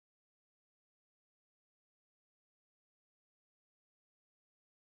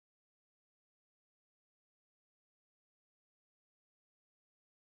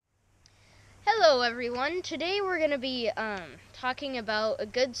Hello everyone, today we're going to be talking about a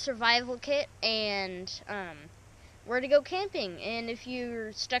good survival kit and where to go camping. And if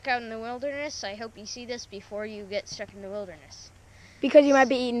you're stuck out in the wilderness, I hope you see this before you get stuck in the wilderness. Because you might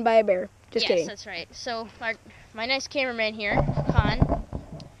be eaten by a bear. Just kidding. Yes, that's right. So my nice cameraman here, Khan.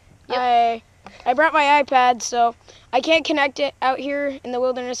 Yep. I brought my iPad, so I can't connect it out here in the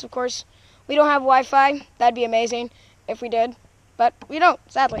wilderness, of course. We don't have Wi-Fi. That'd be amazing if we did, but we don't,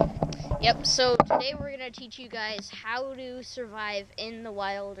 sadly. Yep, so today we're going to teach you guys how to survive in the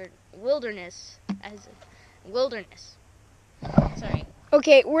wilderness. Sorry.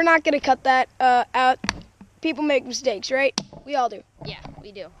 Okay, we're not going to cut that out. People make mistakes, right? We all do. Yeah,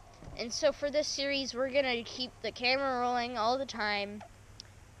 we do. And so for this series, we're going to keep the camera rolling all the time.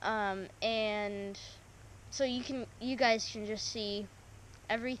 And so you guys can just see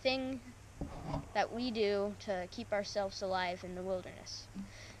everything that we do to keep ourselves alive in the wilderness.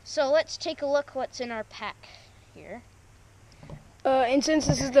 So let's take a look what's in our pack here. And since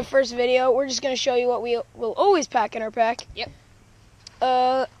this is the first video, we're just going to show you what we will always pack in our pack. Yep.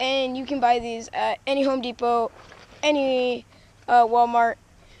 And you can buy these at any Home Depot, any Walmart,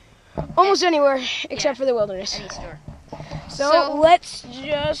 almost anywhere except for the wilderness. Any store. So let's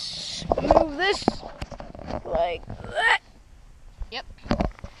just move this like that. Yep.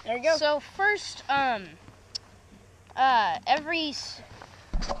 There you go. So first,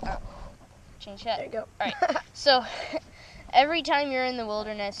 change that. There you go. All right. So every time you're in the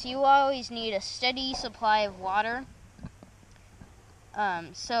wilderness, you always need a steady supply of water.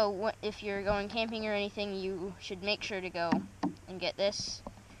 So if you're going camping or anything, you should make sure to go and get this.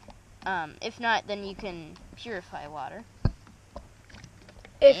 If not, then you can purify water.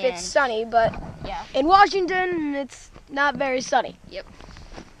 If it's sunny, but yeah, in Washington, it's not very sunny. Yep.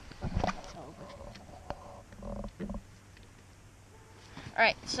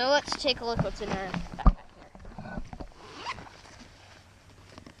 Alright, so let's take a look what's in our backpack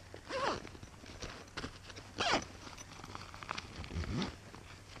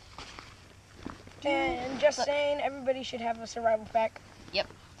here. And just saying, everybody should have a survival pack. Yep.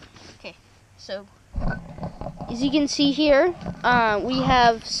 Okay, so as you can see here, we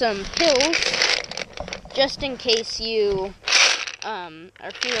have some pills just in case you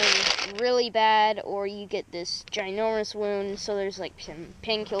are feeling really bad or you get this ginormous wound. So there's like some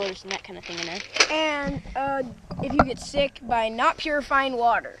painkillers and that kind of thing in there. And if you get sick by not purifying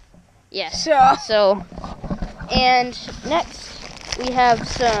water. Yes. So and next we have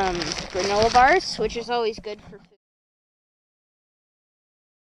some granola bars, which is always good for food.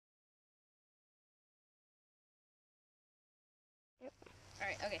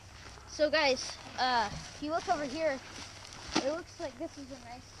 Alright, okay. So guys, if you look over here, it looks like this is a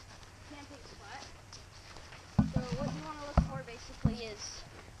nice camping spot. So what you want to look for basically is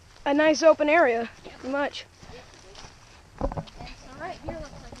a nice open area, pretty much. And so right here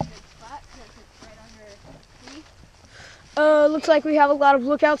looks like a good spot because it's right under a tree. Looks like we have a lot of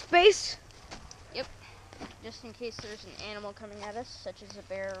lookout space. Yep. Just in case there's an animal coming at us, such as a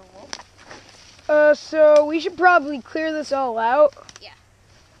bear or wolf. So we should probably clear this all out. Yeah.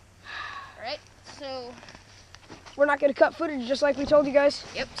 Alright, so we're not going to cut footage just like we told you guys.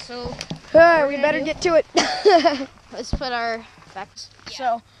 Yep, so we better get to it. Let's put our backs. Yeah,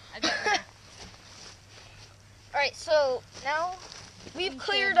 so alright, so now we've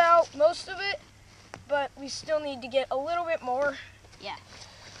cleared out most of it, but we still need to get a little bit more. Yeah.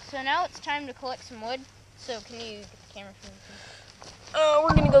 So now it's time to collect some wood. So can you get the camera from me?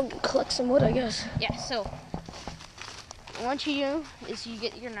 We're gonna go collect some wood, I guess. Yeah, so what you do is you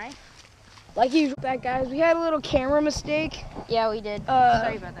get your knife. Like usual, guys, we had a little camera mistake. Yeah, we did.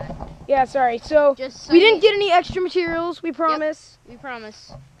 Sorry about that. Yeah, sorry. So, we didn't get any extra materials, we promise. Yep, we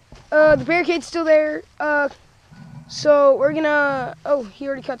promise. The barricade's still there. So we're gonna, oh, he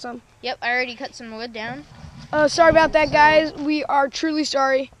already cut some. Yep, I already cut some wood down. Sorry about that, guys. We are truly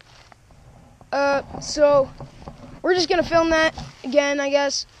sorry. So we're just gonna film that again, I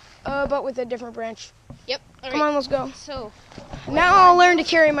guess, but with a different branch. Yep. All right. Come on, let's go. So now I'll learn to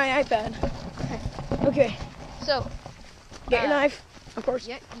carry my iPad. Okay. So get your knife, of course.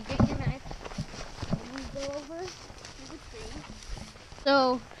 Yeah, you get your knife. And you go over to the tree.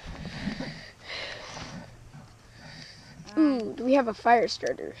 So. Ooh, do we have a fire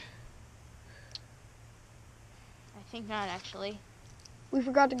starter? I think not, actually. We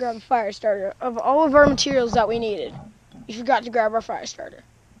forgot to grab a fire starter. Of all of our materials that we needed, we forgot to grab our fire starter,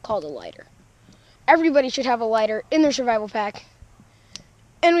 called a lighter. Everybody should have a lighter in their survival pack,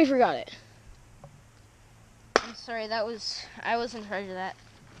 and we forgot it. I'm sorry, I was in charge of that.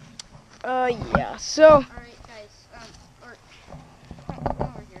 Yeah, so. Alright, guys,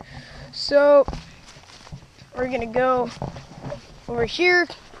 So we're gonna go over here.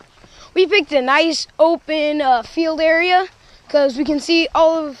 We picked a nice open field area because we can see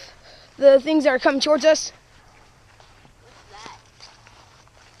all of the things that are coming towards us. What's that?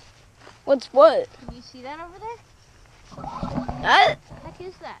 What's what? Can you see that over there? What What the heck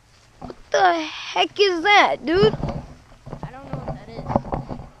is that? the heck is that, dude? I don't know what that is.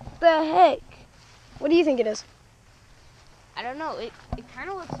 The heck? What do you think it is? I don't know. It kind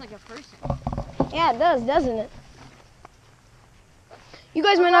of looks like a person. Yeah, it does, doesn't it? You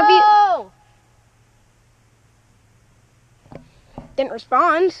guys might not Whoa! didn't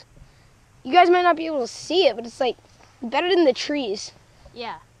respond. You guys might not be able to see it, but it's like better than the trees.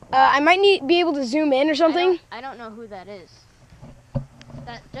 Yeah. I might be able to zoom in or something. I don't know who that is.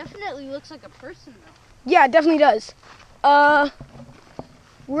 That definitely looks like a person, though. Yeah, it definitely does.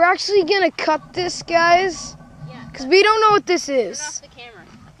 We're actually gonna cut this, guys, Yeah. because we don't know what this Turn is. off the camera.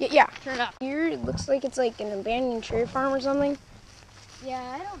 Yeah. Turn it off. Here, it looks like it's like an abandoned tree farm or something. Yeah,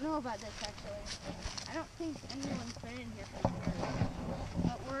 I don't know about this actually. I don't think anyone's been in here for sure.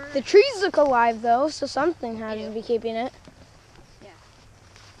 But we're The trees look alive though, so something has They to do. be keeping it.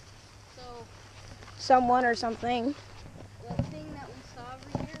 so Someone or something. the thing that we saw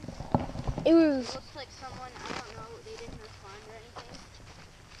over here It was. looks like someone. I don't know. They didn't respond or anything.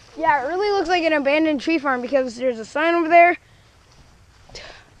 Yeah, it really looks like an abandoned tree farm because there's a sign over there.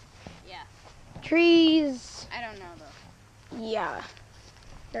 Yeah. Trees. I don't know though. Yeah.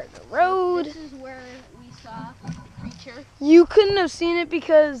 There's a road. This is where we saw the creature. You couldn't have seen it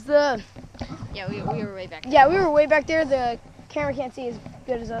because the. Yeah, we were way back there. Yeah, we were way back there. The camera can't see as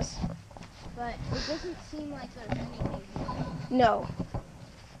good as us. But it doesn't seem like there's anything here, No.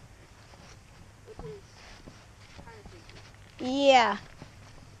 which is kind of creepy. Yeah.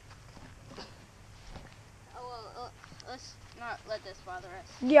 Oh well, let's not let this bother us.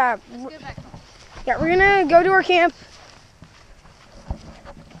 Yeah. Let's go back home. Yeah, we're gonna go to our camp.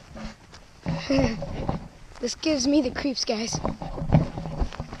 This gives me the creeps, guys.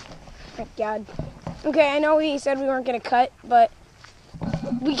 Thank God. Okay, I know we said we weren't gonna cut, but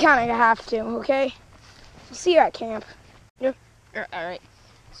we kind of have to. Okay. See you at camp. All right.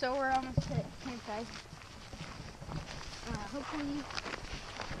 So we're almost at camp, guys. Hopefully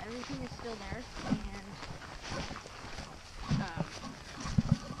everything is still there, and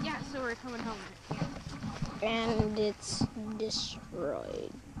yeah. So we're coming home at camp. And it's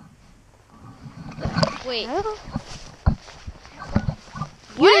destroyed. Wait.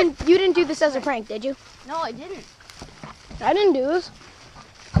 You didn't do this as a prank, did you? No, I didn't. I didn't do this.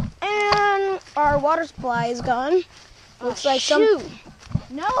 And our water supply is gone. Looks like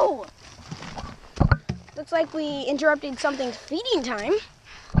No. Looks like we interrupted something's feeding time.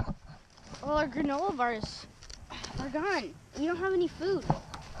 Well, our granola bars are gone. We don't have any food.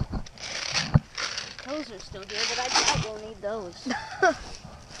 Those are still here, but I doubt we'll need those.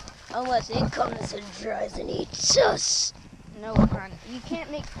 Unless it comes and tries and eats us. No, Con, you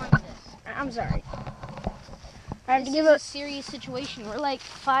can't make fun of this. I'm sorry. I have This to give is a a. serious situation. We're like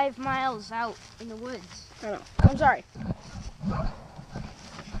 5 miles out in the woods. I know. I'm sorry.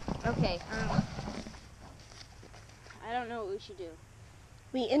 Okay, I don't know what we should do.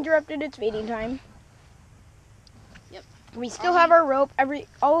 We interrupted its feeding time. Yep. We still have our rope.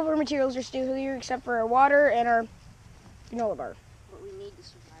 All of our materials are still here except for our water and our granola bar. But we need to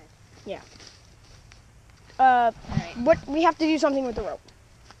survive. Uh, Alright, what we have to do something with the rope.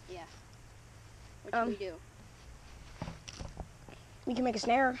 what should we do? We can make a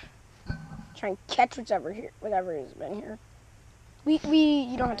snare. Try and catch whatever has been here.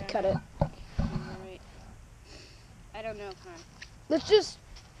 You don't have to cut it. Alright. I don't know, Con. Let's just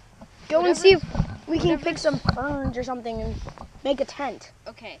go and Whatever- see if we can whatever- pick some ferns or something and make a tent.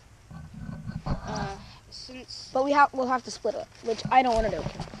 Okay. Since But we'll have to split it, which I don't want to do.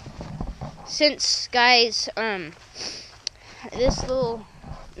 guys, this little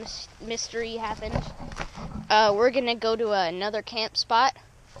mystery happened, we're gonna go to another camp spot.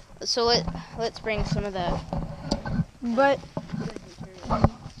 So let's bring some of the But good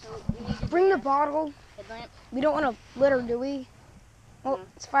materials. So we need to bring do the bottle. a headlamp. We don't want to litter, do we? Well, No.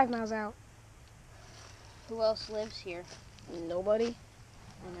 it's 5 miles out. Who else lives here? Nobody.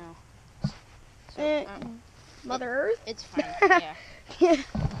 I know. So, Eh, Mother Earth? it's fine. Yeah. Yeah.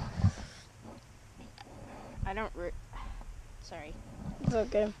 I don't. Sorry. It's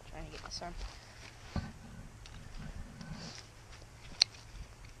okay. Trying to get this on.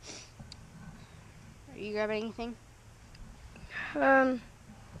 Are you grabbing anything? I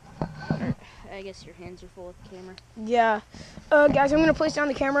guess your hands are full with the camera. Yeah. Guys, I'm going to place down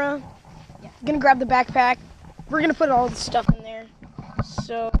the camera. Yeah. I'm going to grab the backpack. We're going to put all the stuff in there.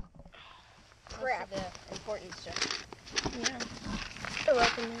 So, crap. The important stuff. Yeah. You're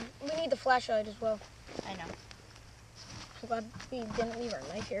welcome, man. We need the flashlight as well. I know. I'm glad we didn't leave our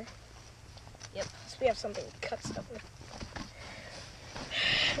knife here. Yep. So we have something to cut stuff with.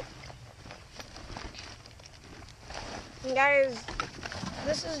 And guys,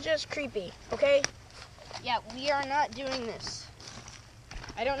 this is just creepy, okay? Yeah, we are not doing this.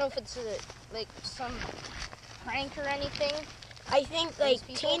 I don't know if it's like some prank or anything. I think like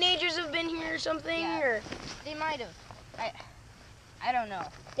people? teenagers have been here or something, Yeah. or They might have. I don't know.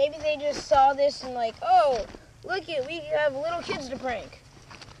 maybe they just saw this and like, oh, look it, we have little kids to prank.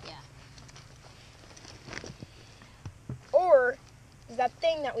 Yeah. Or is that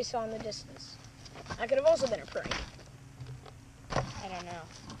thing that we saw in the distance? That could have also been a prank. I don't know.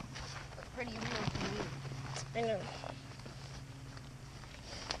 But pretty weird to me. I know.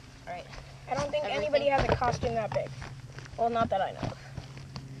 All right. I don't think Everything? anybody has a costume that big. Well, not that I know of.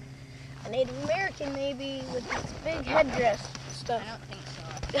 A Native American maybe with this big headdress stuff. I don't think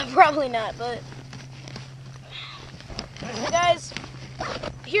so. Probably not, but guys,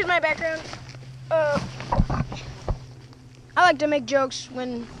 here's my background. I like to make jokes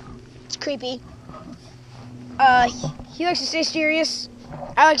when it's creepy. He likes to stay serious.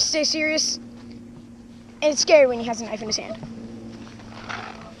 I like to stay serious. And it's scary when he has a knife in his hand.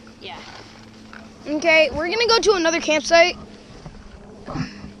 Yeah. Okay, we're gonna go to another campsite.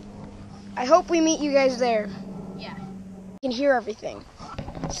 I hope we meet you guys there. Yeah. You can hear everything.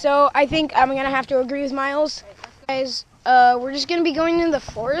 So I think I'm gonna have to agree with Miles. Guys, we're just gonna be going into the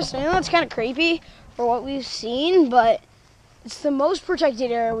forest. I know that's kind of creepy for what we've seen, but it's the most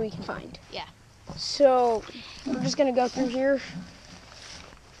protected area we can find. Yeah. So we're just gonna go through here.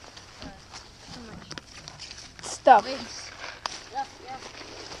 Stuff.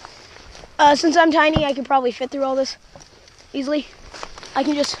 Since I'm tiny, I could probably fit through all this easily. I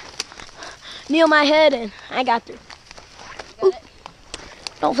can just kneel my head and I got through. Got it?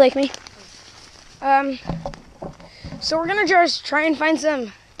 Don't flake me. So we're gonna just try and find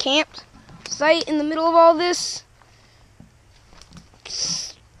some campsite in the middle of all this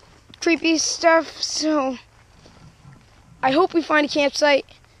creepy stuff. So I hope we find a campsite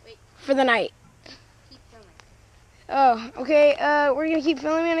for the night. Keep filming. Oh, okay. We're gonna keep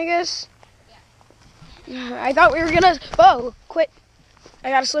filming, I guess. Yeah. I thought we were gonna. Whoa! Quit! I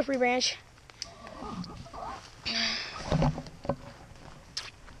got a slippery branch.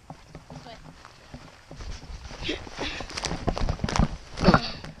 You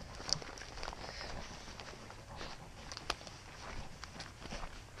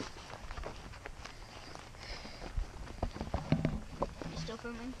still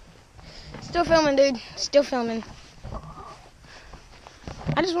filming? Still filming, dude. Still filming.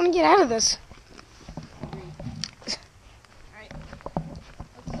 I just want to get out of this. Alright.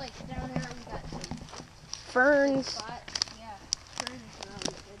 Looks like down there we got some Ferns. spots. Yeah. Ferns are always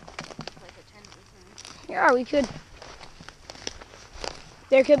good. Like a tent or something. Yeah, we could.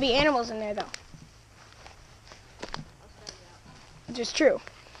 There could be animals in there, though. I'll start it out. Which is true.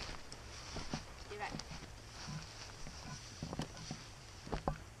 Stay back.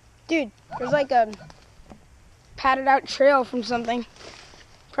 Dude, there's like a padded out trail from something.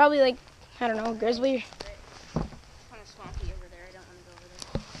 Probably like, I don't know, grizzly. Kind of swampy over there. I don't want to go over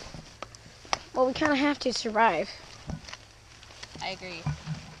there. Well, we kind of have to survive. I agree.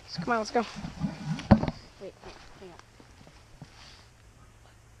 So come on, let's go. Wait, hang on.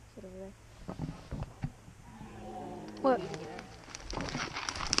 Sit over there. What? We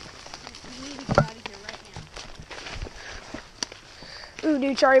need to get out of here right now. Ooh,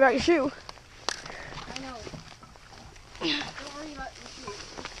 dude, sorry about your shoe. I know. Don't worry about your shoes.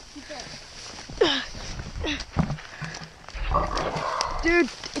 Keep going. Dude,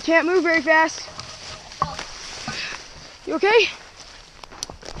 I can't move very fast. You okay?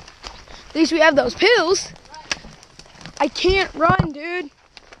 At least we have those pills. I can't run, dude.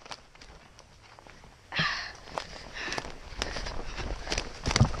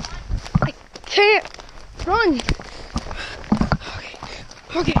 I can't run.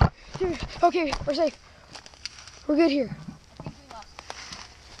 Okay, okay, dude, okay, we're safe. We're good here. I think we lost.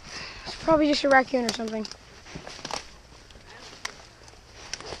 It's probably just a raccoon or something.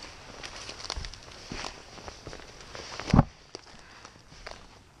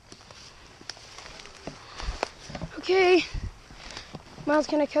 Okay. Miles,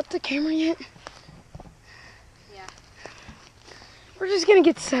 can I cut the camera yet? Yeah. We're just gonna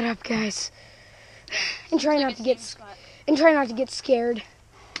get set up, guys, and try not to get scared.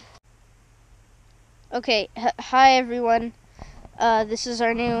 Okay, hi everyone. This is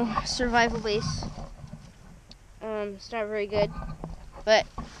our new survival base. It's not very good, but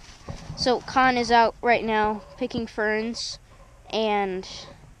So Con is out right now picking ferns, and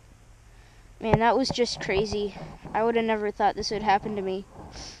man, that was just crazy. I would have never thought this would happen to me.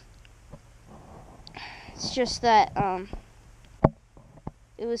 It's just that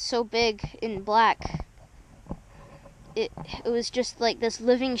it was so big and black. It was just like this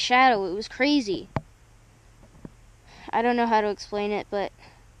living shadow. It was crazy. I don't know how to explain it, but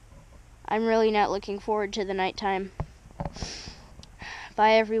I'm really not looking forward to the nighttime.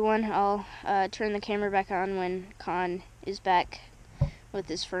 Bye everyone. I'll turn the camera back on when Con is back with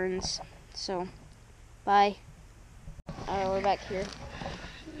his ferns. So, bye. We're back here.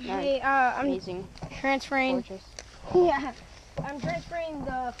 Hey, I'm Amazing. transferring. Gorgeous. Yeah, I'm transferring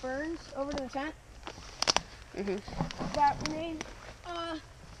the ferns over to the tent that we made.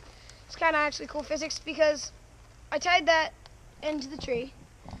 It's kind of actually cool physics because I tied that into the tree,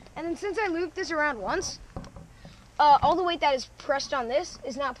 and then since I looped this around once, all the weight that is pressed on this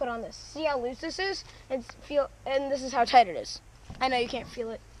is not put on this. See how loose this is? And this is how tight it is. I know you can't feel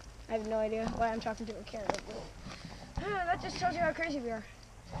it. I have no idea why I'm talking to a camera, but that just tells you how crazy we are.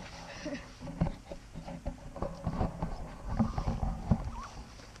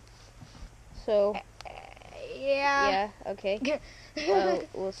 So, Yeah. okay.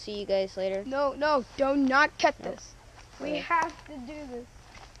 We'll see you guys later. No, do not cut this. We have to do this.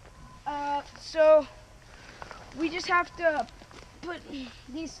 So we just have to put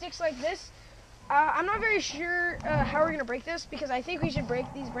these sticks like this. I'm not very sure how we're gonna break this because I think we should break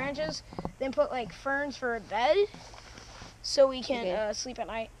these branches, then put like ferns for a bed, so we can sleep at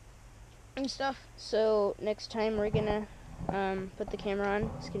night and stuff. So next time we're gonna put the camera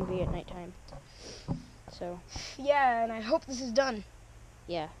on. It's gonna be at nighttime. So Yeah, and I hope this is done.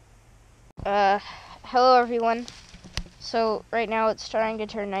 yeah. Hello everyone. So right now it's starting to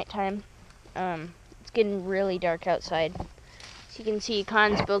turn nighttime. It's getting really dark outside. So you can see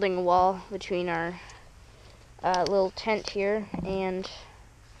Con's building a wall between our little tent here, and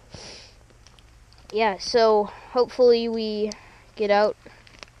yeah, so hopefully we get out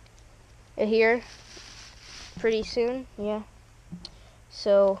of here pretty soon. Yeah.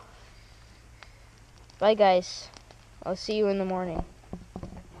 So bye guys. I'll see you in the morning.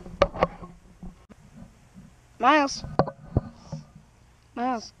 Miles,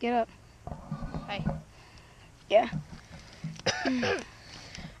 get up. Hi. Yeah.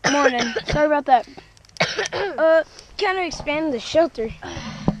 Morning. Sorry about that. Kind of expanded the shelter.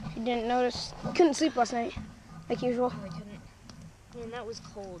 If you didn't notice, couldn't sleep last night, like usual. I couldn't. Man, that was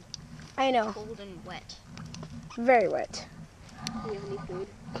cold. I know. Cold and wet. Very wet. Do you have any food?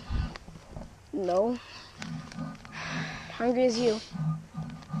 No. Hungry as you.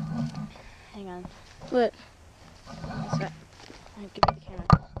 Hang on. What? What's that? I'll give you the camera.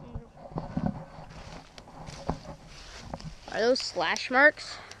 Are those slash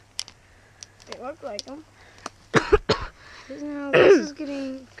marks? They look like them. No, this is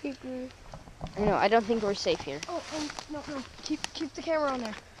getting creepy. I know. I don't think we're safe here. Oh, no. Keep the camera on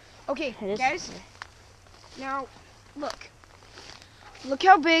there. Okay, It is- guys. Now, look. Look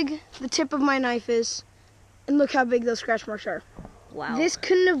how big the tip of my knife is, and look how big those scratch marks are. Wow. This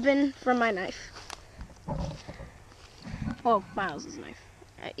couldn't have been from my knife. Oh, Miles' knife.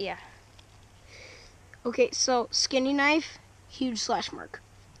 Yeah. Okay, so skinny knife, huge slash mark.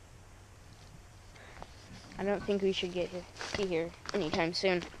 I don't think we should be here anytime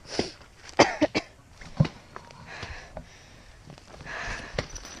soon.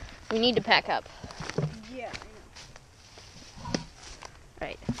 We need to pack up. Yeah,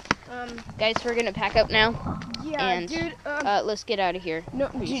 Right. I know. Guys, we're gonna pack up now. Yeah, And, dude. Let's get out of here. No,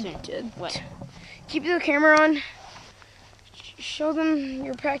 pretty dude, soon. What? Keep the camera on. Show them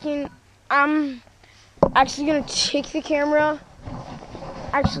you're packing. I'm actually gonna take the camera.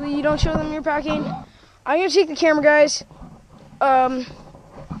 Actually, you don't show them you're packing. I'm gonna take the camera, guys. I'm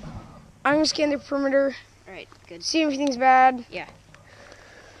gonna scan the perimeter, Alright, good. see if anything's bad. Here,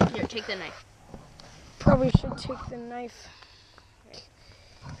 take the knife. Probably should take the knife.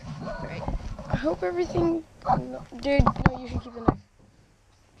 Alright. I hope everything. No, dude, no, you should keep the knife.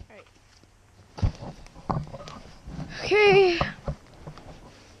 Alright. Okay.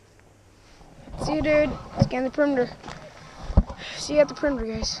 See you, dude. Scan the perimeter. See you at the perimeter,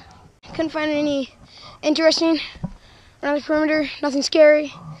 guys. Couldn't find any interesting around the perimeter. Nothing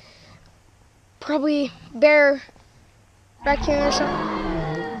scary. Probably bear, raccoon or something.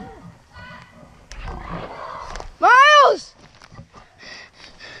 Miles!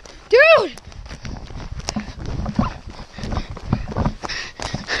 Dude!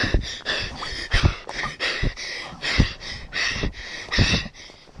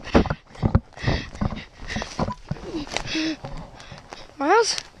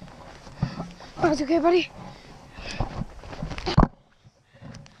 Miles? You okay, buddy?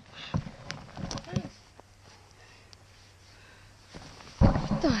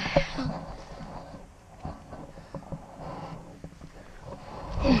 What the hell?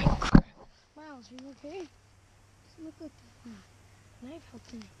 Oh my God. Miles, are you okay? Doesn't look like the knife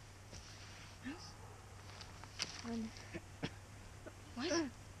helped me. Miles? What?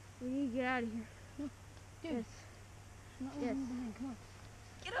 We need to get out of here. No, dude. Yes. I'm not Yes. leaving you behind. Come on.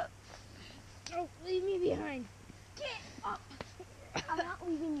 Get up. Don't leave me behind. Get up. I'm not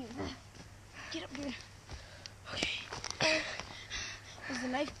leaving you. Get up, dude. Okay. Was the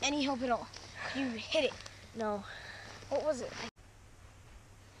knife any help at all? Could you hit it? No. What was it?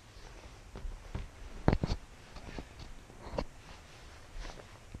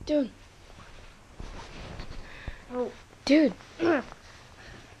 Dude. Oh. Dude. Fine.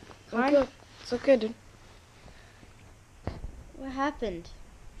 Okay. It's okay, dude. What happened?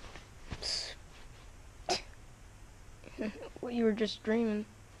 What you were just dreaming.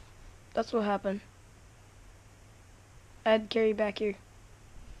 That's what happened. I had to carry you back here.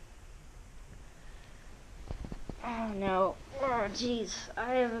 Oh no. Oh jeez.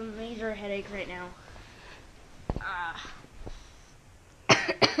 I have a major headache right now. Ah.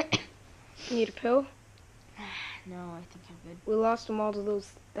 You need a pill? No, I think I'm good. We lost them all to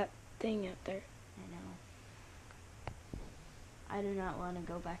that thing out there. I know. I do not want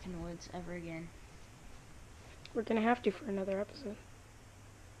to go back in the woods ever again. We're gonna have to for another episode.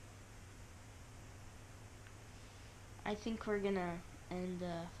 I think we're gonna end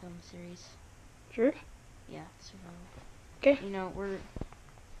the film series. Sure? Yeah, survival. 'Kay. You know, we're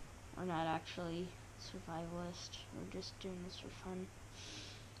not actually survivalists. We're just doing this for fun.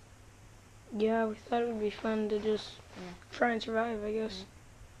 Yeah, we thought it would be fun to just try and survive, I guess.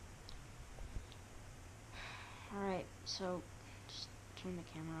 Alright, so just turn the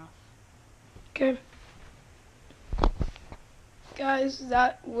camera off. Okay. Guys,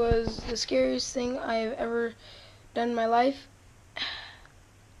 that was the scariest thing I have ever done in my life.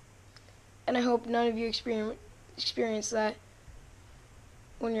 And I hope none of you experience that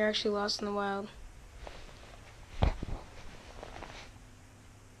when you're actually lost in the wild.